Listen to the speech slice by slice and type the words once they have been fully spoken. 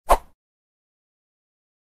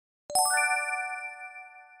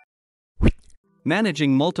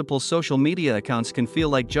Managing multiple social media accounts can feel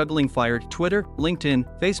like juggling fire: Twitter,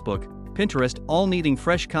 LinkedIn, Facebook, Pinterest, all needing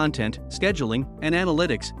fresh content, scheduling, and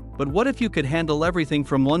analytics. But what if you could handle everything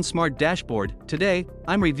from one smart dashboard? Today,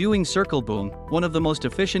 I'm reviewing Circleboom, one of the most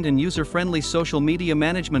efficient and user-friendly social media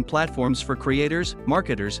management platforms for creators,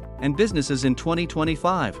 marketers, and businesses in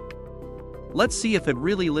 2025. Let's see if it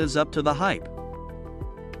really lives up to the hype.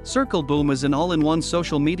 Circleboom is an all-in-one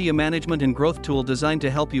social media management and growth tool designed to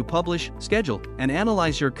help you publish, schedule, and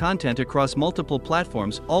analyze your content across multiple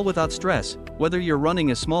platforms, all without stress. Whether you're running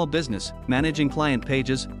a small business, managing client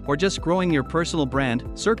pages, or just growing your personal brand,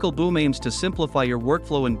 Circleboom aims to simplify your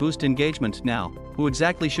workflow and boost engagement. Now, who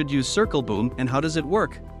exactly should use Circleboom and how does it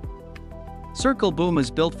work? Circleboom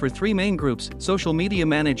is built for three main groups: social media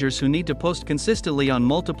managers who need to post consistently on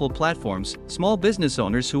multiple platforms, small business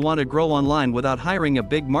owners who want to grow online without hiring a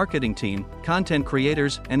big marketing team, content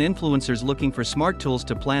creators and influencers looking for smart tools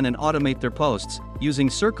to plan and automate their posts. Using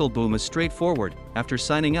Circleboom is straightforward. After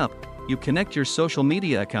signing up, you connect your social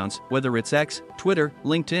media accounts, whether it's X, Twitter,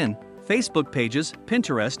 LinkedIn, Facebook pages,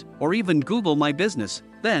 Pinterest, or even Google My Business.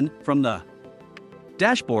 Then, from the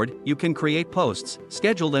dashboard, you can create posts,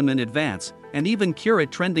 schedule them in advance, and even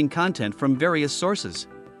curate trending content from various sources.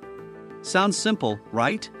 Sounds simple,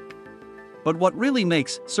 right? But what really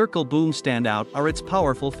makes Circleboom stand out are its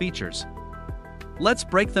powerful features. Let's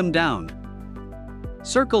break them down.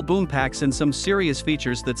 Circleboom packs in some serious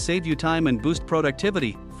features that save you time and boost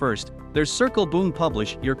productivity. First, there's Circleboom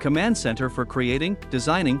Publish, your command center for creating,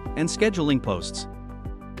 designing, and scheduling posts.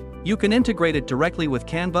 You can integrate it directly with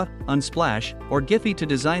Canva, Unsplash, or Giphy to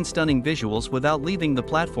design stunning visuals without leaving the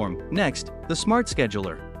platform. Next, the Smart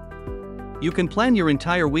Scheduler. You can plan your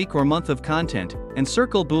entire week or month of content, and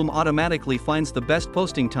Circleboom automatically finds the best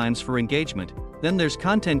posting times for engagement. Then there's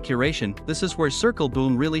Content Curation. This is where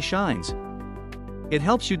Circleboom really shines. It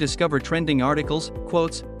helps you discover trending articles,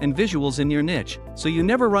 quotes, and visuals in your niche, so you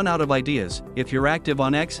never run out of ideas. If you're active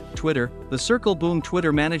on X, Twitter, the Circleboom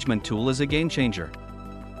Twitter management tool is a game changer.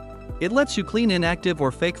 It lets you clean inactive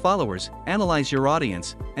or fake followers, analyze your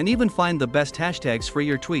audience, and even find the best hashtags for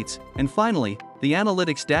your tweets. And finally, the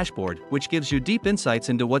Analytics dashboard, which gives you deep insights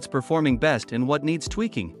into what's performing best and what needs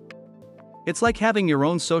tweaking. It's like having your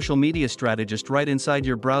own social media strategist right inside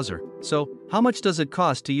your browser. So, how much does it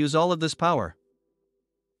cost to use all of this power?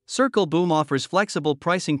 Circleboom offers flexible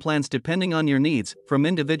pricing plans depending on your needs. From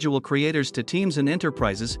individual creators to teams and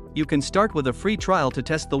enterprises, you can start with a free trial to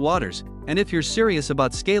test the waters. And if you're serious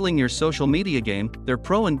about scaling your social media game, their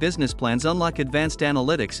Pro and Business plans unlock advanced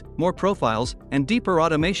analytics, more profiles, and deeper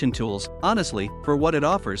automation tools. Honestly, for what it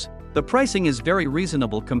offers, the pricing is very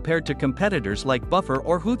reasonable compared to competitors like Buffer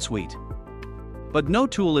or Hootsuite. But no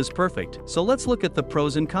tool is perfect, so let's look at the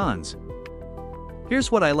pros and cons. Here's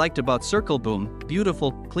what I liked about Circleboom: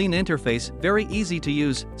 beautiful, clean interface, very easy to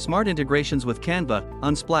use, smart integrations with Canva,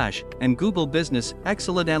 Unsplash, and Google Business,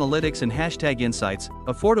 excellent analytics and hashtag insights,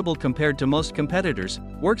 affordable compared to most competitors,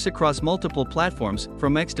 works across multiple platforms,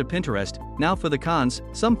 from X to Pinterest. Now for the cons,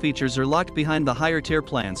 some features are locked behind the higher tier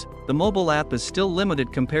plans. The mobile app is still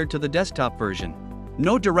limited compared to the desktop version.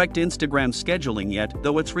 No direct Instagram scheduling yet,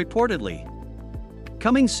 though it's reportedly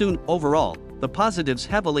coming soon. Overall, the positives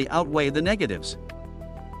heavily outweigh the negatives.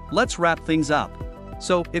 Let's wrap things up.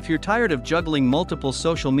 So, if you're tired of juggling multiple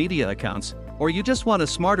social media accounts, or you just want a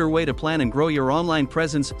smarter way to plan and grow your online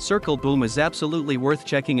presence, Circleboom is absolutely worth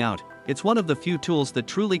checking out. It's one of the few tools that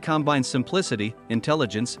truly combines simplicity,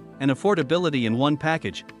 intelligence, and affordability in one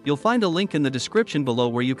package. You'll find a link in the description below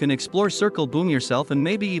where you can explore Circleboom yourself and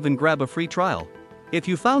maybe even grab a free trial. If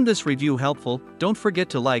you found this review helpful, don't forget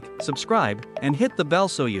to like, subscribe, and hit the bell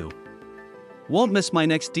so you won't miss my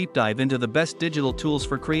next deep dive into the best digital tools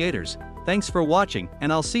for creators. Thanks for watching, and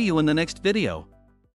I'll see you in the next video.